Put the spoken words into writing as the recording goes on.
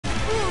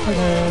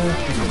Hello,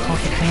 this is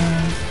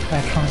Toffykun.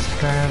 Like, comment,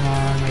 subscribe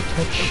on my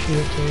Twitch,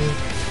 YouTube,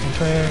 and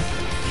Twitter.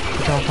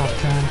 Which all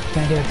Toffykun.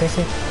 Gonna do a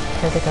basic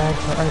character guide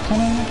for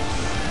Arakune,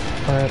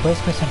 for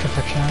Blazblue Central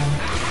Fiction.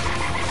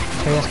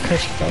 So yes,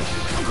 curse stuff.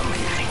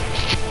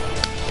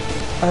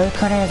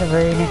 Arakune is a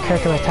very unique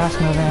character with fast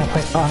movement and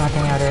plays all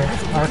nothing other.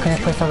 Arakune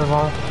plays the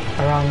ball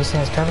around using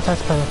his drive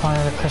attacks by the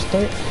opponent of the curse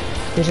state.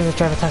 Uses his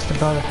drive attacks to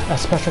build a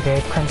special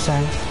gauge,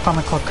 Crimson,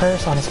 commonly called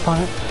Curse, on his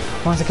opponent.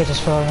 Once the gauge is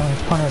filled and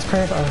the opponent is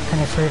cursed,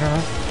 Arakune is free to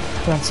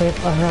run safe,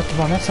 uninterrupted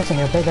ball mix-ups, and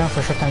you'll bait down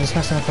for a short time,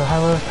 dismissing with the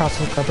high low, cross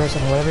loop, burst,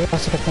 and whatever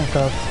else you can think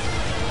of.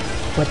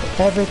 With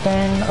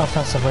everything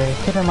offensively.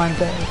 Keep in mind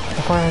that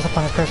before he has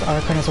upon his curse,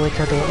 Arakune is a weak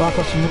character with lock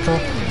ups from neutral,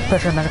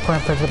 pressure, metacore,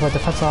 and predictable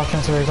defensive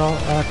options. As a result,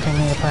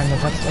 Arakune is applying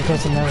the defense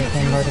against him in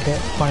order to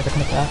get opponent to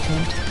commit the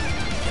actions.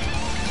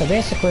 So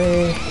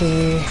basically,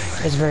 he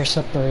is very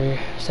slippery,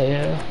 so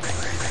yeah.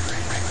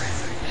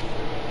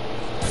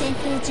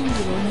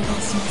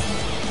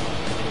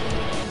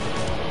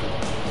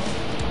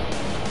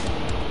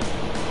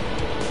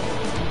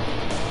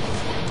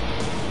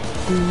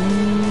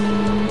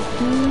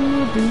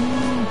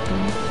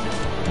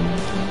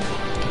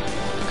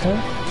 Okay.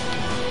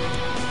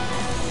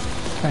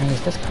 Trying to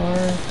use this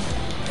card.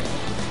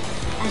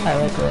 I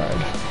like Red.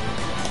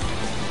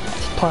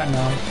 It's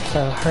Platinum,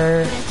 so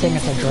her thing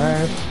is a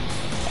drive.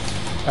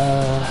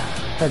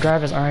 Her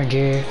drive is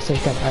RNG, so you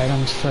get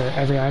items for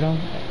every item.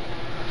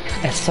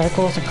 It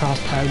cycles across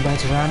tag, but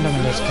it's random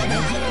in this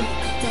game.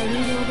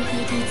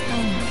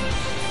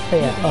 But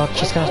yeah,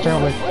 she's gonna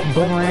start with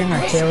Boomerang or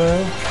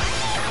Halo.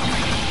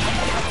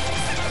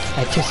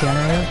 At 2C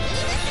under her.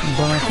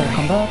 Boomerang for the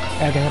comeback.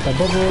 I get hit by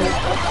Bubble.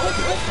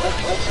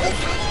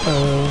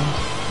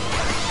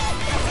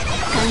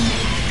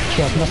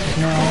 She has muscles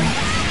now.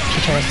 She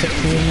tries to 6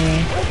 me.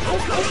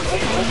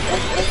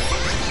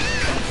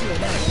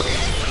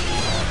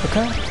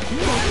 Okay.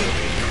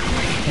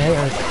 Yeah,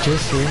 you're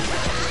juicy.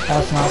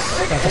 That's not,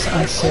 that is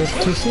unsafe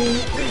 2C.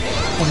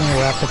 And then you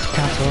rapid to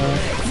cancel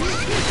it.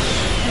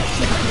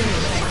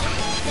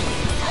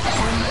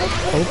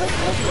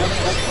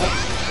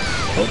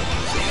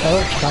 Oh,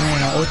 she got me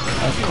in a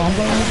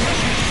combo.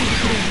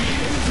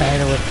 I hit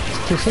her with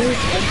 2C.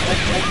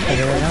 I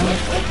get her down.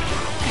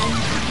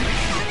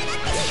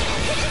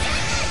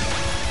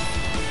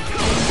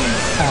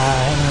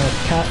 Hit me with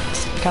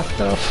cat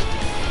stuff.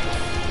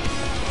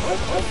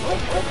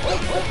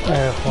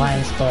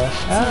 Lion stuff.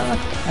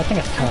 I think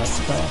it's cat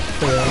stuff.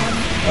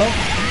 Yeah. Oh,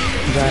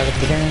 drive at the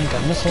beginning,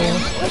 got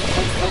missiles.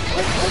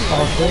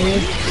 All three,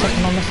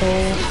 second on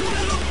missiles.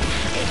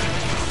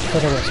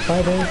 Hit her with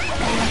spider.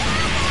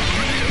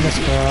 Miss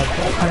grab,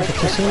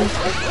 150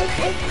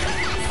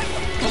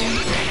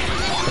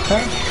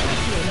 Okay.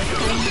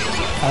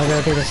 I'll go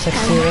do the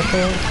 60 with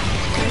her.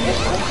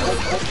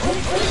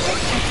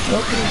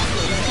 Oh.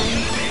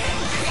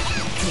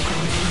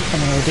 And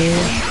then we'll do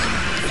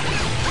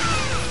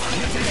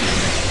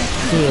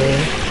here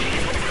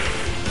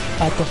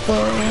at the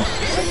floor.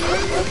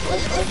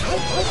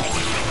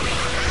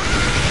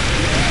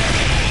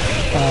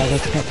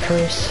 Let's get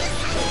curse.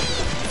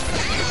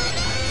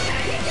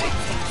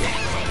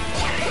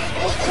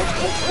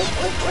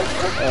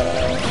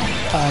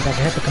 I got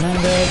the hit the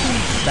commander.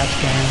 That's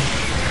game.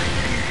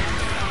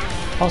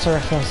 Also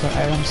refills the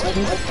items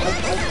too.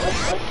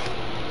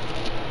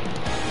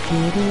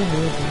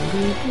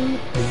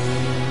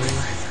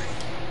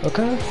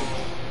 Okay.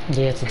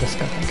 Yeah, it's a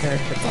disgusting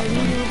character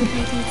problem.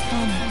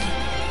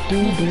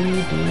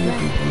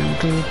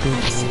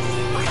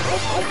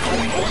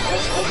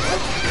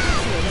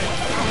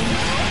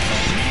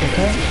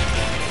 Okay.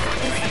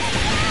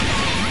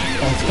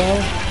 Let's go.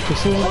 You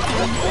see? I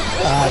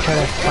tried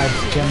to fight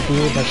jump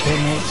you, but she hit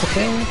me with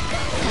okay.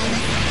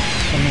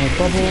 And then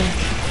bubble.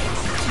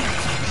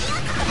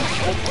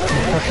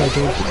 Okay,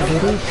 dude.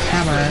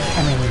 Hammer, I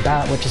mean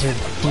bat, which is her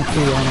DP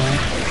on it.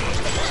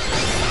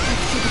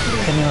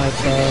 Hit me like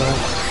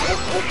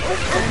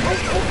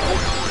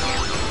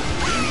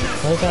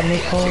what is that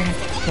move called?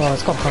 Well,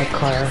 it's called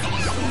hardcore.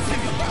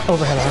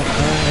 Overhead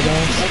hardcore, I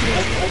guess.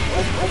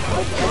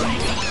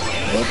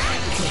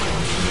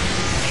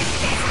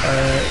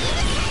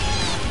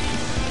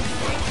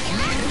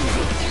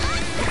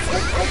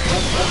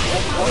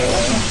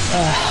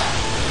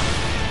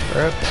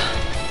 Rip.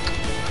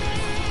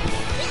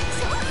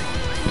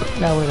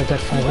 That was a good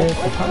fight here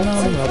for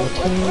Platinum, level 2.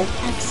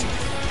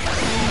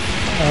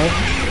 Oh,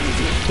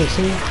 2C.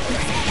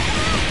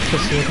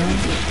 2C again.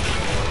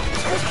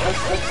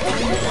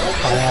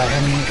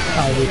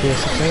 I'll do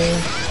this okay.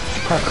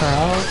 Hardcore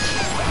out.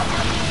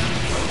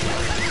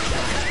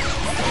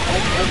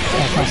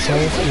 That's not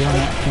safe, you want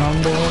it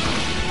normal.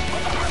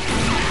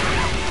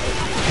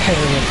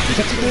 Hey,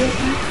 6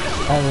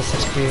 that was a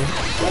 6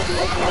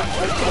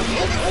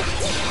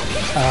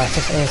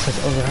 6A says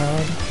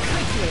overhead.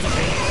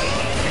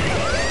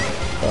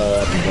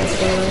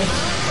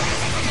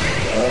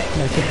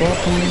 No, keep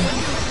walking.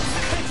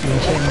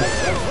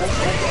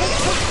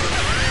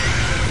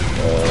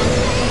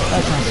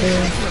 That's not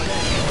fair.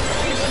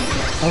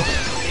 Oh.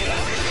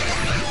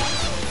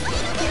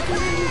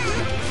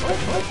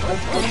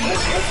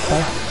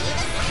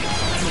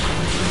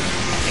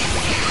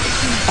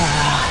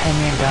 Hit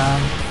me down.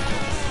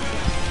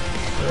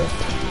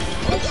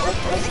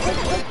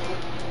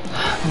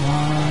 Come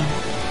on.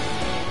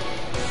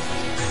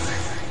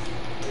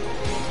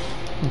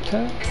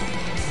 Okay.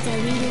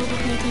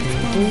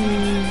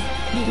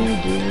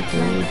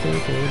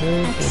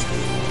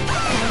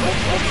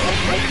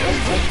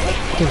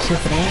 Do you see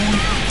for one?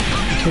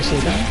 Do you see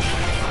that?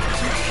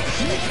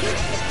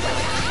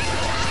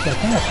 Yeah, I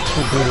think that's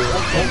 2B.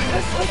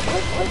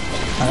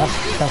 Oh,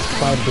 that's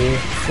 5B.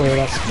 Wait,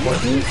 that's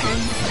 4B?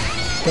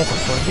 That's a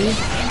 4B?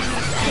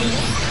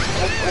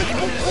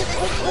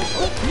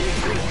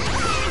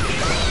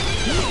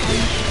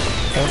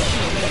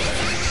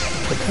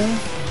 Okay.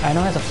 I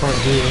know it's a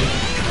 4B.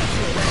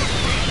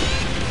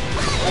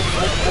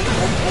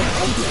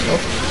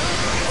 Oh.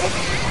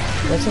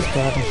 Let's just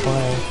grab and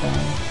fire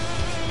then.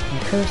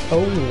 And curse.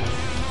 Oh.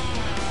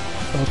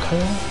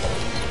 Okay.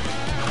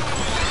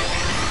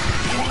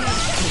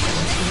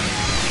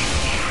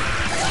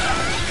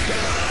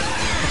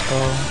 Let's go.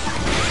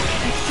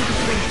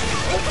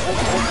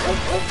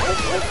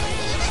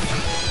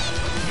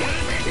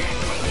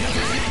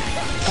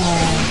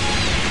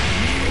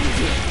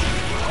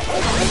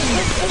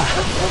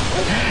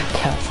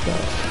 Cat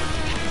stuff.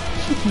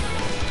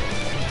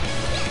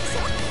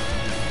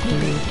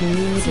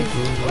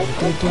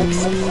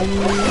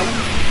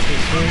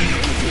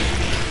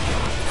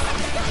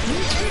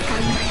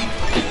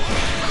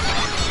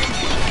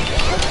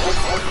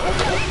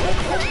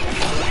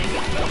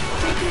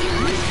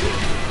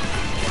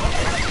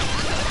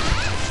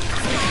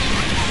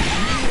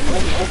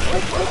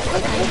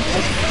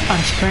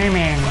 I'm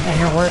streaming and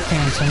you're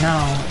working, so no.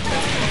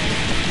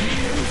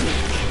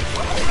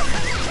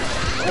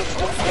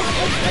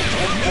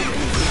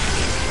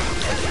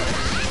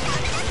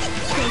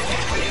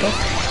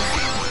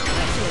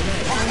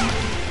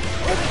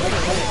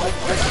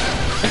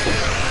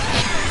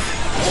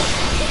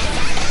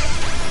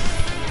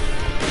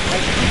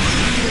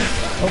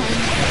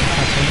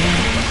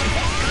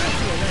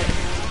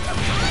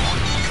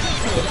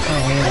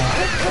 Oh yeah.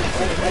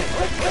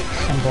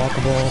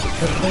 Unblockable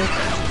quick.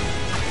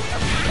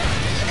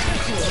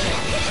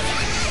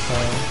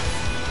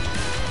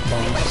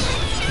 Bombs.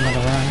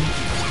 Another run.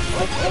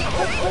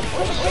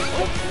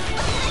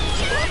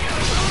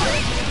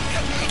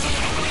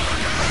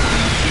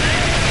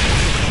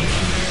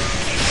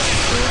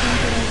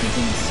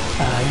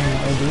 You know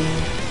what I do?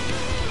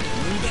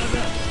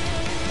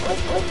 I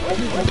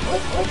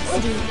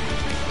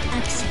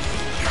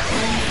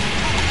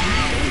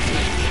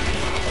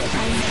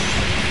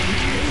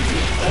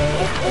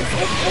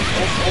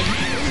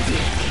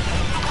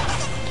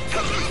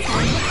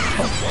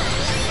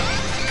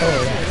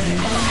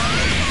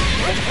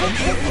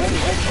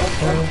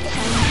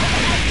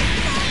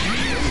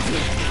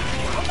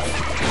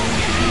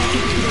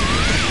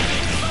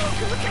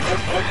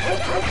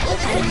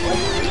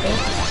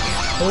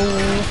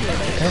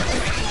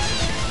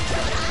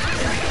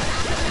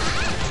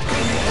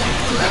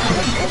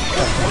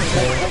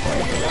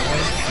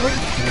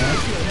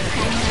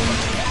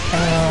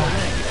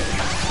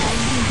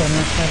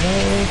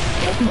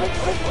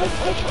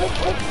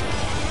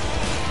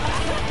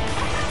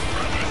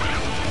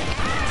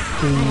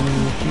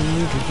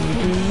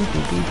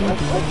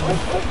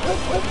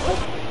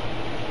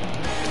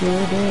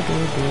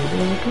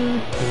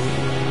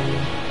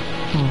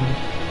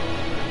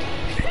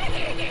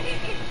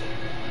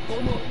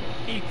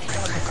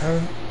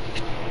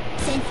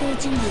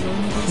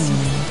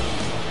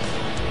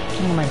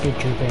think I might do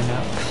Jubei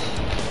next.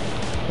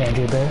 Yeah,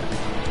 Jubei.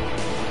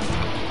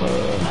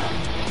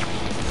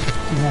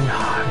 And then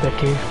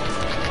Betty.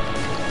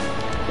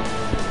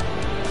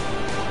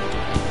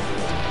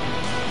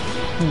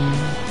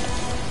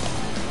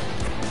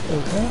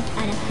 Okay.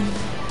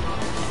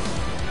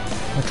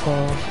 Or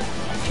 12.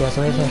 She has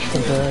laser for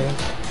good.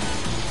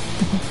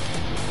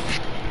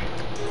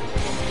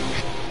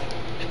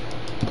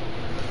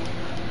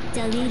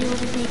 The wheel of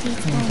fate is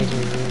gone.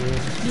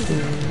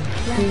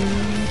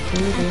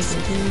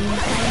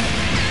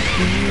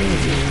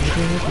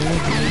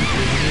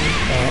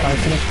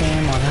 Arakune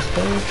game on his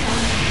page.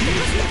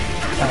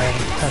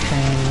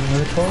 Touching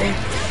neutral.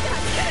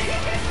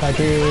 If I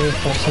do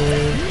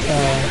pursue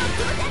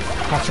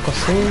obstacle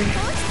C,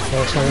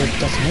 or sorry,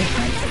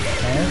 destination.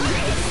 Yes.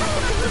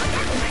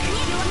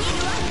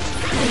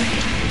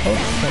 Oh,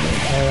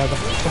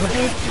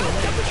 overhead.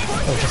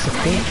 Oh, just a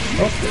feet.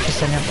 Oh, she's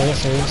setting up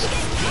lasers.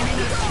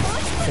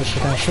 Is she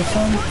gonna shoot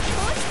them?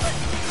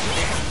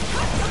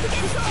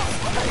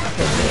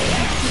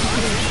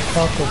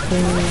 Falco,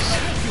 please.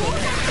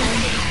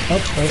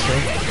 Oh, laser.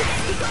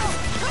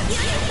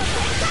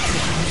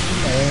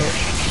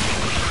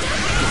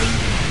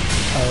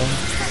 Oh.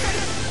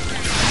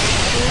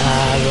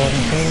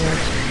 Rolling forward.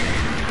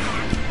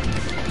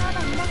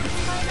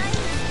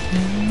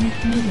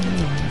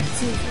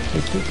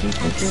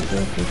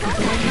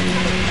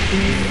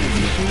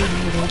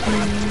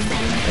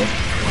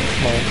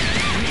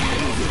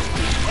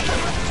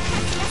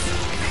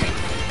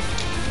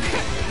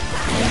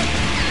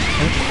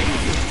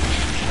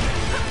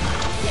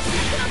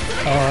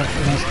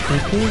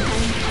 DP.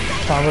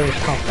 Probably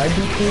top 5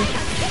 DP.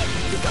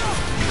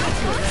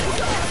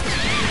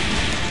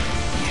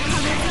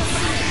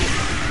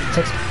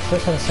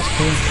 First have a 6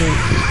 DP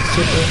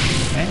super.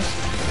 Nice.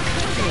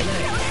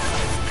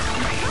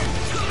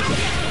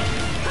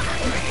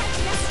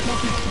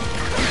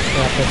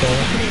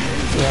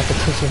 We have to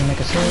teach you to make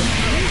a sword.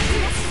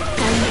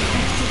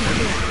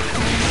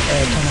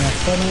 Coming at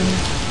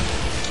 7.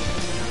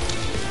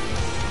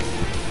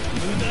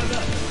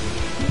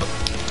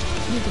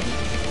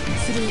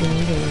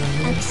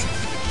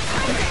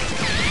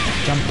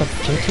 Jumped up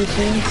J2C,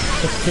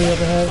 6C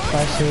overhead,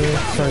 5C,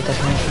 sword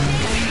destination.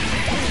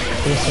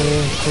 3C,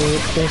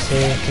 3C,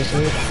 2C.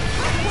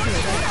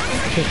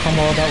 Two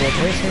combo that with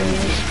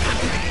racers.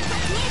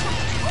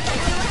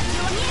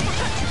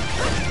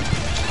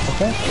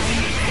 Okay.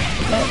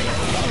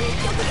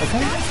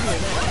 Okay.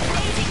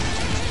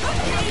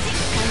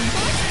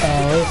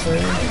 Racer.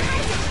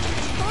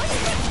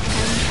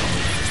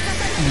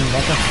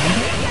 That's a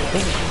combo?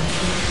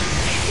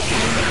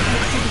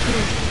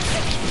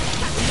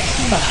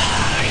 I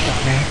got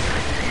me.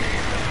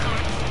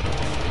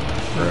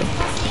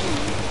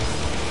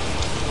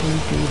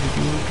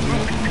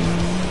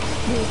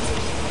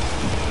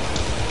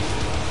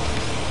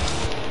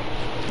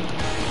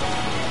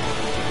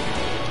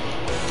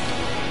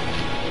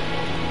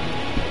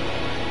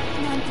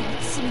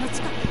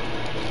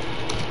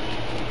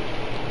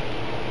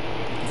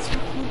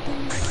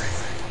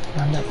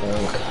 I'm not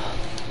broke.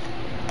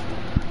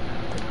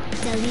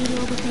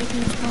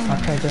 I'll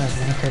try doing as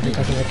many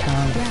because of the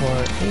count for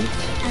 8.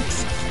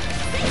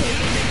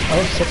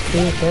 Oh, 6B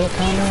fail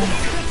counter.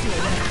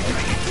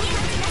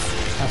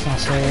 That's not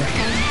safe.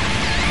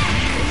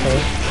 Okay.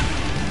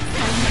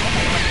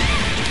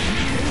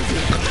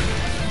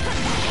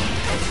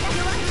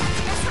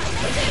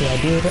 Yeah, I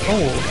do it.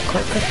 Oh,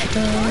 quick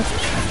go.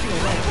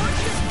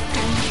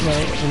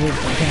 Wait, we're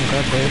getting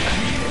grab break.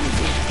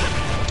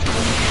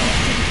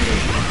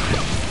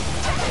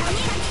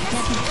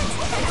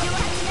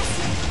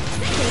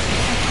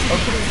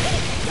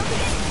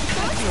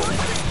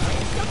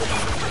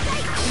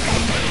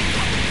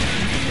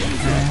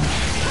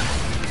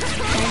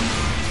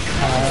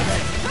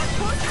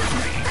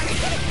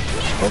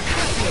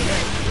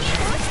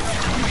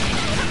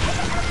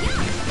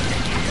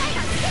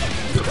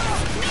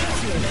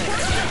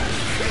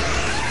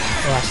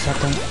 Last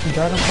second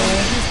Dragon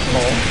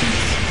Ball.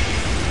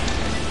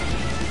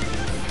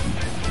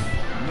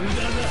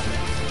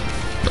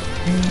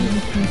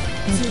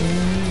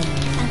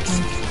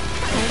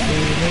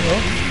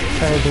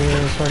 Try to do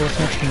sort of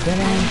switch from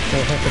beginning. Go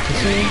hit the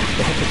TC.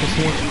 Go hit the TC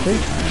 3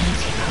 times.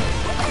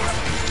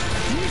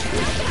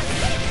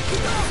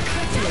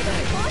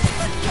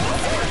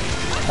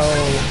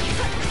 Oh.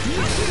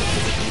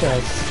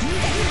 Yes.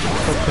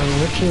 Put the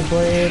Witchy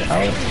Blade out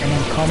and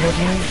then comboed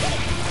me.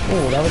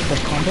 Oh, that was the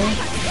combo.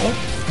 Oh,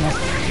 nice.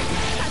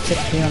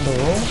 6P on the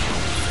roll.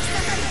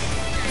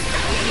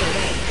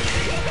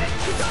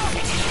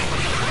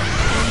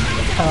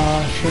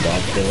 Shoot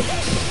off it.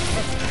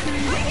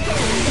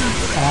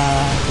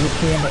 DP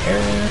in the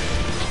air.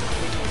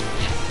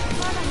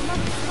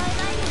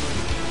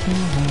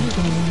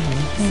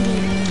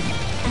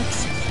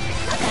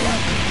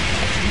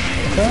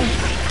 Okay.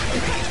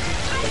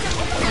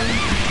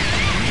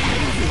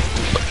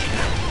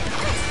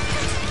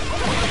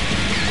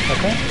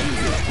 Okay.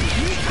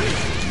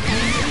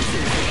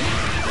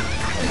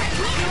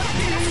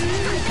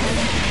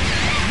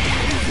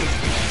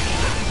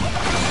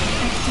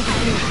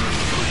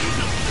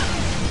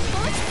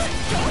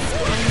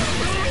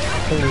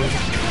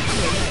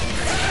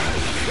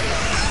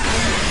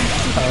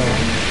 Oh.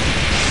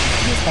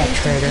 Got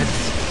traded.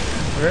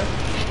 Rip.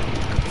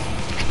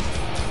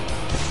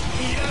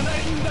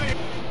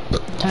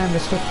 Time to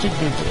switch to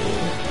Juju.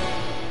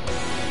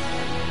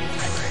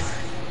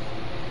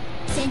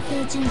 戦闘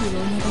準備を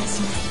お願い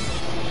します。